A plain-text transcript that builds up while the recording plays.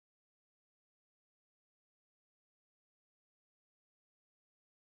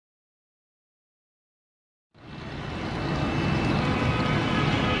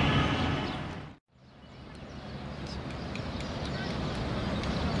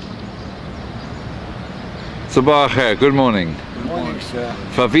Sabah khair, good morning. Good morning, sir.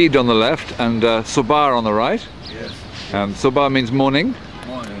 Favid on the left and Sobar on the right. Yes. Sobar means morning.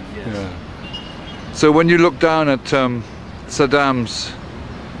 Morning, yes. Yeah. So when you look down at Saddam's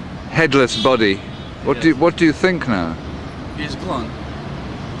headless body, what do you think now? He's gone.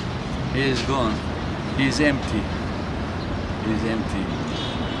 He is gone. He's empty. He's empty.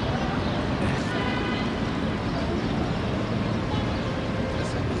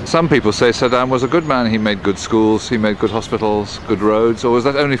 Some people say Saddam was a good man. He made good schools, he made good hospitals, good roads, or was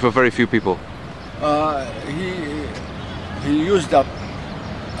that only for very few people? He used up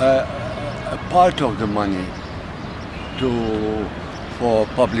a part of the money for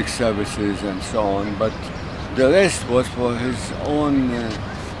public services and so on, but the rest was for his own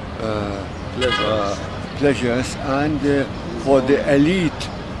pleasures and for the elite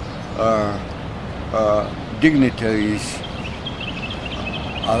dignitaries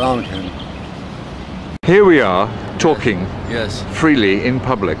around him. Here we are talking Yes. freely in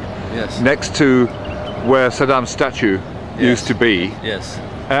public, Yes. next to where Saddam's statue used to be. Yes.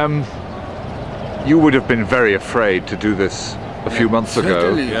 You would have been very afraid to do this a few months ago.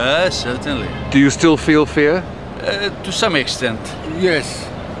 Certainly. Yes, certainly. Do you still feel fear? To some extent. Yes,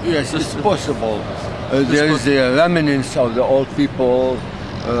 yes, it's possible. There is the remnants of the old people,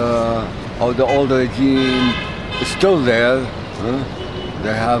 of the old regime, still there.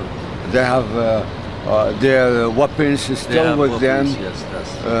 They have their weapons still with them, yes,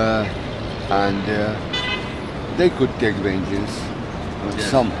 and they could take vengeance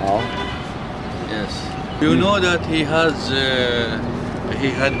somehow. Yes. You know that he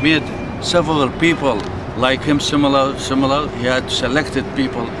had made several people like him similar. He had selected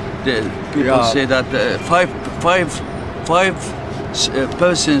people. People say that five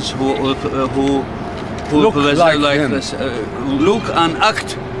persons who Look like him. this, look and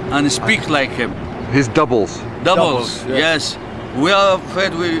act and speak like him. His doubles. Doubles, yeah. yes. We are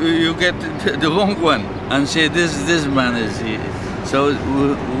afraid you get the wrong one and say this man is he. So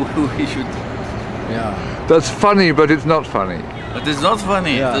we should. Yeah. That's funny, but it's not funny. It is not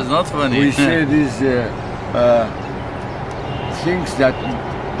funny. Yeah. It is not funny. We say these things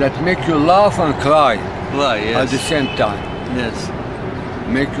that make you laugh and cry Why? Yes. at the same time. Yes.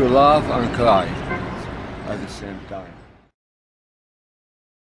 Make you laugh and cry at the same time.